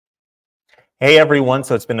Hey everyone,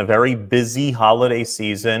 so it's been a very busy holiday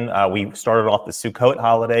season. We started off the Sukkot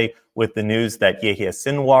holiday with the news that Yahya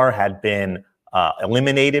Sinwar had been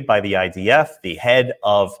eliminated by the IDF, the head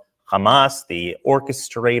of Hamas, the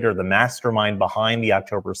orchestrator, the mastermind behind the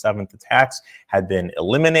October 7th attacks had been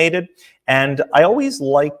eliminated. And I always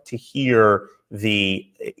like to hear the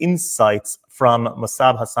insights from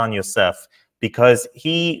Mosab Hassan Yousef, because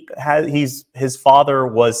his father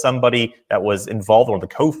was somebody that was involved, one of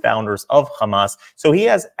the co-founders of Hamas. So he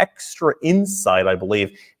has extra insight, I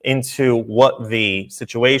believe, into what the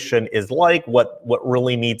situation is like, what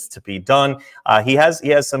really needs to be done. He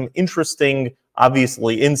has some interesting,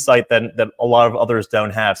 obviously, insight that a lot of others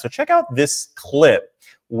don't have. So check out this clip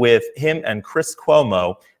with him and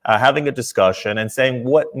Cuomo having a discussion and saying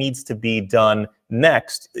what needs to be done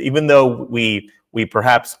next, even though we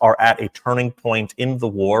perhaps are at a turning point in the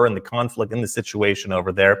war and the conflict in the situation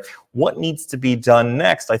over there. What needs to be done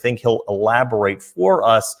next? I think he'll elaborate for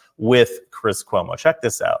us with Cuomo. Check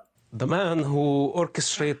this out. The man who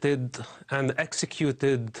orchestrated and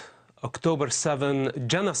executed October 7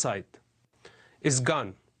 genocide is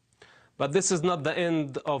gone. But this is not the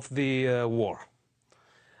end of the war.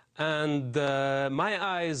 And my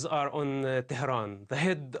eyes are on Tehran, the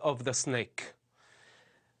head of the snake.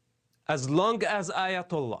 As long as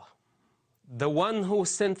Ayatollah, the one who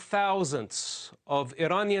sent thousands of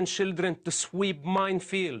Iranian children to sweep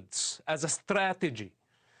minefields as a strategy,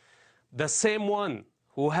 the same one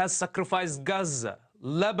who has sacrificed Gaza,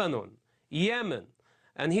 Lebanon, Yemen,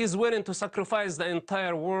 and he's willing to sacrifice the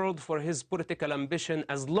entire world for his political ambition,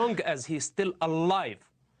 as long as he's still alive,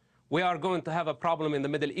 we are going to have a problem in the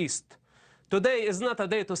Middle East. Today is not a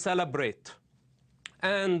day to celebrate.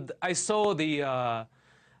 And I saw the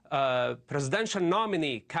presidential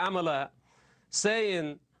nominee, Kamala,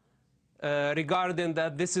 saying regarding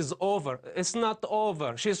that this is over. It's not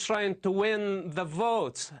over. She's trying to win the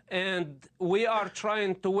votes, and we are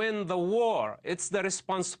trying to win the war. It's the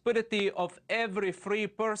responsibility of every free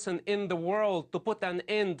person in the world to put an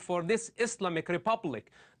end for this Islamic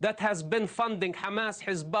Republic that has been funding Hamas,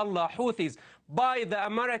 Hezbollah, Houthis by the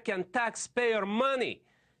American taxpayer money.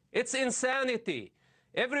 It's insanity.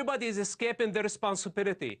 Everybody is escaping the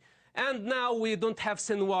responsibility. And now we don't have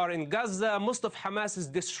Sinwar in Gaza. Most of Hamas is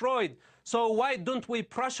destroyed. So why don't we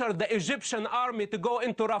pressure the Egyptian army to go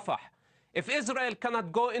into Rafah? If Israel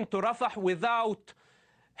cannot go into Rafah without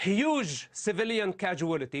huge civilian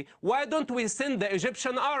casualty, why don't we send the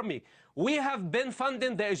Egyptian army? We have been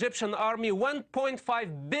funding the Egyptian army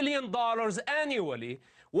 $1.5 billion annually.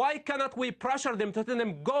 Why cannot we pressure them to tell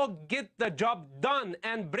them, go get the job done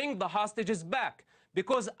and bring the hostages back?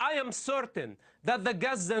 Because I am certain that the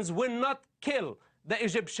Gazans will not kill the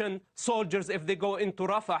Egyptian soldiers if they go into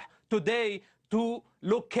Rafah today to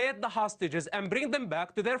locate the hostages and bring them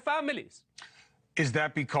back to their families. Is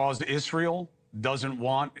that because Israel doesn't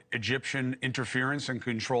want Egyptian interference and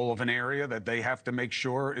control of an area that they have to make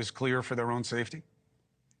sure is clear for their own safety?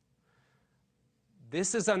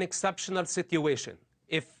 This is an exceptional situation.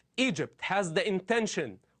 If Egypt has the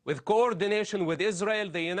intention, with coordination with Israel,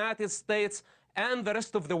 the United States, and the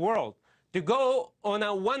rest of the world, to go on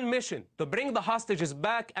one mission to bring the hostages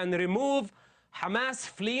back and remove Hamas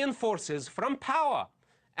fleeing forces from power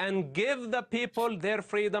and give the people their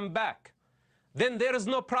freedom back, then there is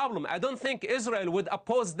no problem. I don't think Israel would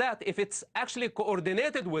oppose that if it's actually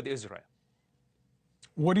coordinated with Israel.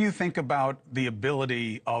 What do you think about the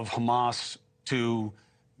ability of Hamas to,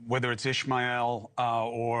 whether it's Ishmael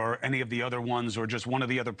or any of the other ones, or just one of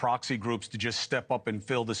the other proxy groups, to just step up and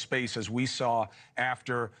fill the space as we saw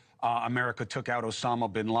after America took out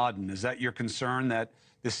Osama bin Laden? Is that your concern, that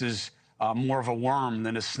this is more of a worm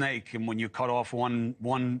than a snake, and when you cut off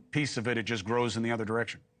one piece of it, it just grows in the other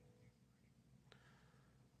direction?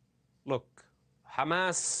 Look,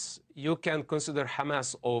 Hamas, you can consider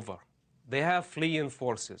Hamas over. They have fleeing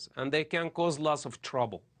forces, and they can cause lots of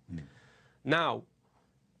trouble. Now,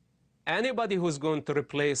 anybody who's going to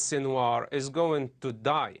replace Sinwar is going to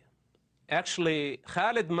die. Actually,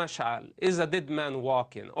 Khalid Mash'al is a dead man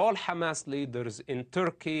walking. All Hamas leaders in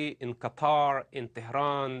Turkey, in Qatar, in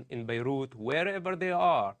Tehran, in Beirut, wherever they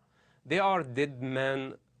are dead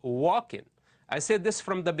men walking. I said this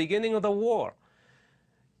from the beginning of the war.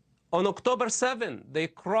 On October 7, they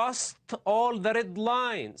crossed all the red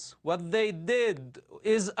lines. What they did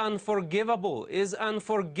is unforgivable, is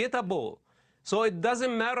unforgettable. So it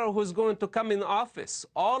doesn't matter who's going to come in office.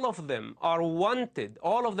 All of them are wanted.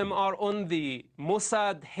 All of them are on the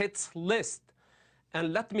Mossad hits list.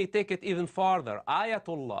 And let me take it even farther.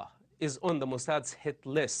 Ayatollah is on the Mossad's hit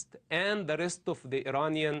list, and the rest of the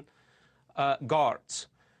Iranian guards.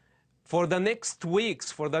 for the next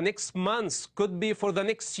weeks, for the next months, could be for the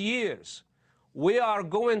next years, we are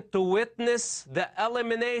going to witness the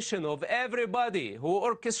elimination of everybody who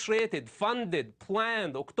orchestrated, funded,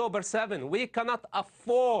 planned October 7. We cannot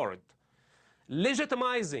afford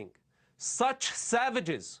legitimizing such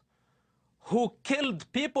savages who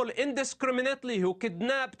killed people indiscriminately, who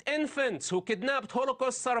kidnapped infants, who kidnapped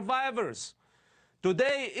Holocaust survivors.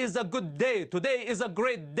 Today is a good day. Today is a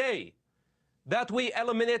great day that we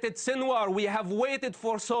eliminated Sinwar. We have waited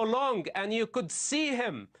for so long, and you could see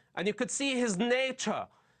him, and you could see his nature.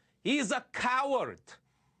 He's a coward.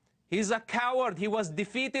 He's a coward. He was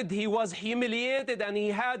defeated, he was humiliated, and he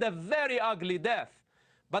had a very ugly death.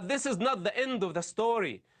 But this is not the end of the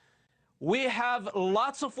story. We have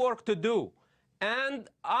lots of work to do. And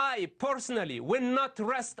I personally will not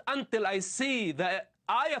rest until I see the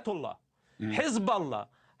Ayatollah, Hezbollah,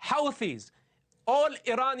 Houthis, all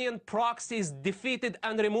Iranian proxies defeated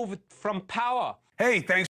and removed from power. Hey,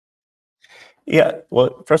 thanks. Yeah,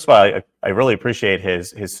 well, first of all, I really appreciate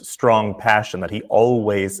his strong passion that he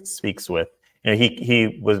always speaks with. You know,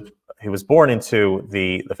 he was born into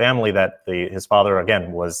the family that his father,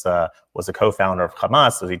 again, was a co-founder of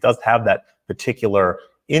Hamas, so he does have that particular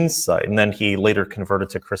insight. And then he later converted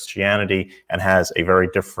to Christianity and has a very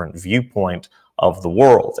different viewpoint of the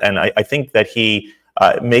world. And I think that he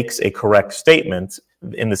makes a correct statement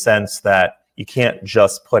in the sense that you can't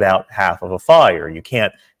just put out half of a fire. You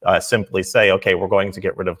can't simply say, okay, we're going to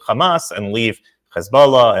get rid of Hamas and leave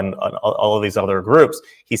Hezbollah and all of these other groups.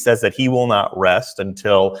 He says that he will not rest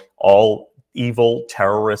until all evil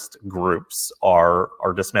terrorist groups are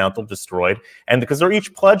dismantled, destroyed, and because they're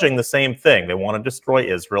each pledging the same thing. They want to destroy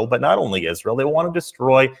Israel, but not only Israel, they want to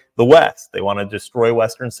destroy the West. They want to destroy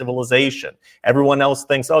Western civilization. Everyone else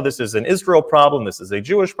thinks, oh, this is an Israel problem, this is a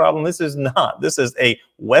Jewish problem. This is not. This is a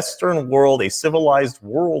Western world, a civilized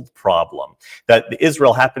world problem that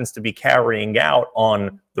Israel happens to be carrying out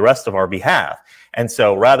on the rest of our behalf. And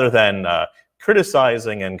so rather than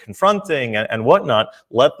criticizing and confronting and whatnot,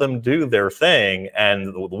 let them do their thing,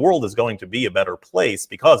 and the world is going to be a better place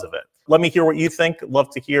because of it. Let me hear what you think.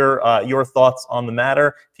 Love to hear your thoughts on the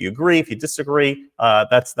matter. If you agree, if you disagree,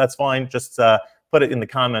 that's fine. Just put it in the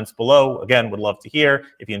comments below. Again, would love to hear.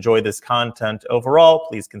 If you enjoy this content overall,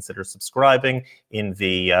 please consider subscribing in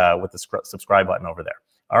the with the subscribe button over there.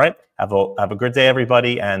 All right, have a good day,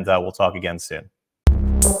 everybody, and we'll talk again soon.